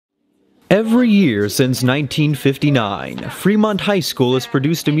Every year since 1959, Fremont High School has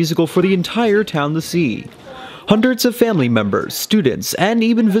produced a musical for the entire town to see. Hundreds of family members, students, and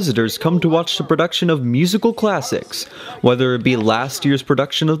even visitors come to watch the production of musical classics, whether it be last year's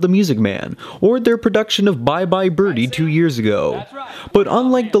production of The Music Man or their production of Bye Bye Birdie 2 years ago. But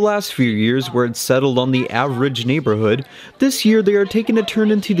unlike the last few years where it settled on the average neighborhood, this year they are taking a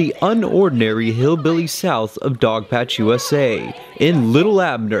turn into the unordinary hillbilly south of Dogpatch, USA, in Lil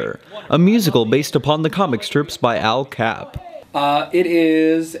Abner, a musical based upon the comic strips by Al Capp. It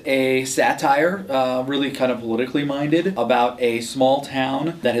is a satire, really kind of politically minded, about a small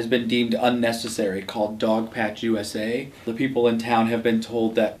town that has been deemed unnecessary called Dogpatch, USA. The people in town have been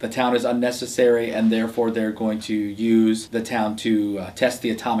told that the town is unnecessary and therefore they're going to use the town to test the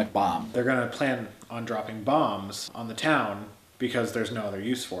atomic bomb. They're going to plan on dropping bombs on the town because there's no other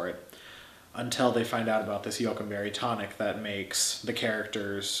use for it, until they find out about this yokeberry tonic that makes the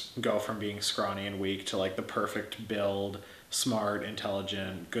characters go from being scrawny and weak to like the perfect build, smart,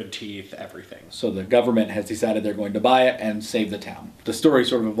 intelligent, good teeth, everything. So the government has decided they're going to buy it and save the town. The story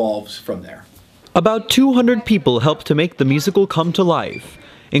sort of evolves from there. About 200 people helped to make the musical come to life,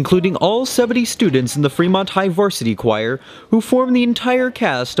 including all 70 students in the Fremont High Varsity Choir who form the entire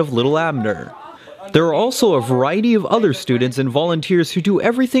cast of Lil Abner. There are also a variety of other students and volunteers who do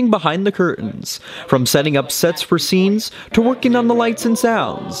everything behind the curtains, from setting up sets for scenes to working on the lights and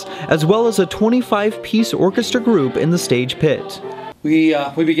sounds, as well as a 25-piece orchestra group in the stage pit. We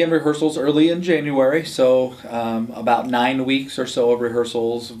began rehearsals early in January, so about 9 weeks or so of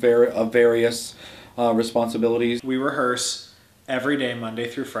rehearsals of various responsibilities. We rehearse every day, Monday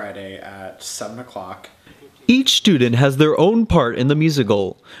through Friday at 7 o'clock. Each student has their own part in the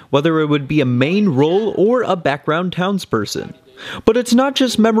musical, whether it would be a main role or a background townsperson. But it's not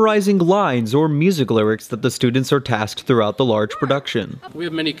just memorizing lines or music lyrics that the students are tasked throughout the large production. We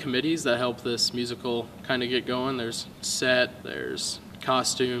have many committees that help this musical kind of get going. There's set, there's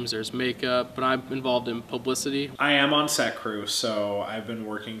costumes, there's makeup, but I'm involved in publicity. I am on set crew, so I've been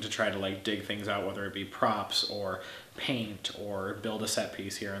working to try to like dig things out, whether it be props or paint or build a set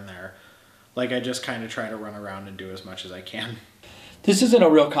piece here and there. Like, I just kind of try to run around and do as much as I can. This isn't a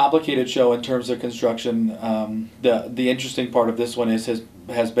real complicated show in terms of construction. The interesting part of this one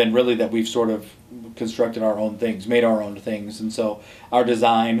has been really that we've sort of constructed our own things, made our own things, and so our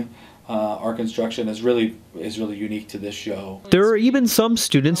design, our construction is really unique to this show. There are even some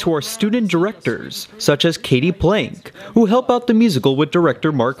students who are student directors, such as Katie Plank, who help out the musical with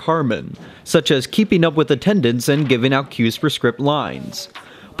director Mark Harmon, such as keeping up with attendance and giving out cues for script lines.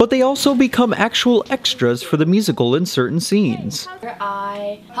 But they also become actual extras for the musical in certain scenes.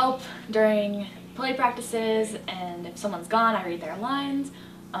 I help during play practices, and if someone's gone, I read their lines.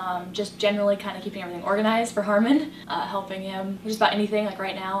 Just generally kind of keeping everything organized for Harmon, helping him just about anything. Like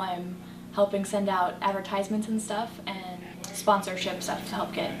right now, I'm helping send out advertisements and stuff, and sponsorship stuff to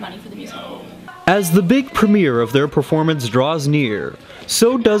help get money for the musical. As the big premiere of their performance draws near,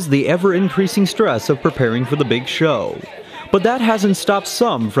 so does the ever-increasing stress of preparing for the big show. But that hasn't stopped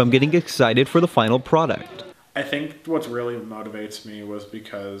some from getting excited for the final product. I think what really motivates me was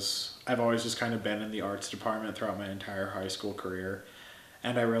because I've always just kind of been in the arts department throughout my entire high school career,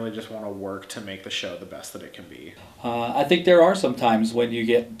 and I really just want to work to make the show the best that it can be. I think there are some times when you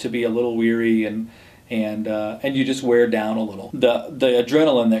get to be a little weary and you just wear down a little. The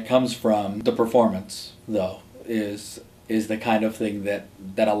adrenaline that comes from the performance, though, is the kind of thing that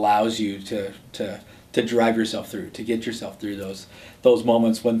allows you to drive yourself through, to get yourself through those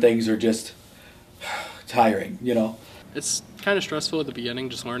moments when things are just tiring, you know? It's kind of stressful at the beginning,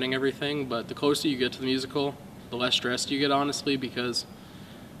 just learning everything, but the closer you get to the musical, the less stressed you get, honestly, because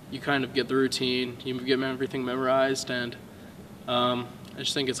you kind of get the routine, you get everything memorized, and I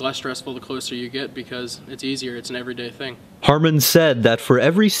just think it's less stressful the closer you get because it's easier, it's an everyday thing. Harmon said that for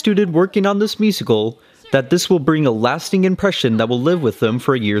every student working on this musical, that this will bring a lasting impression that will live with them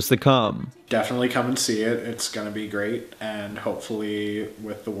for years to come. Definitely come and see it. It's going to be great, and hopefully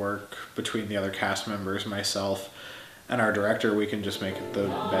with the work between the other cast members, myself, and our director, we can just make it the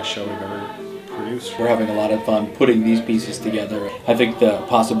best show we've ever produced. We're having a lot of fun putting these pieces together. I think the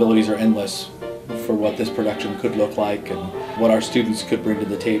possibilities are endless for what this production could look like and what our students could bring to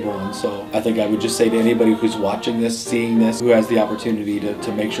the table, and so I think I would just say to anybody who's watching this, seeing this, who has the opportunity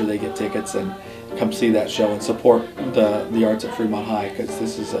to make sure they get tickets and come see that show and support the arts at Fremont High, because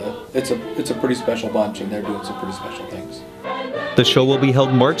this is it's a pretty special bunch and they're doing some pretty special things. The show will be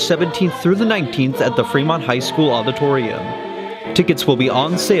held March 17th through the 19th at the Fremont High School Auditorium. Tickets will be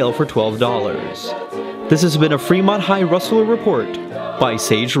on sale for $12. This has been a Fremont High Rustler Report by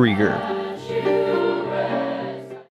Sage Rieger.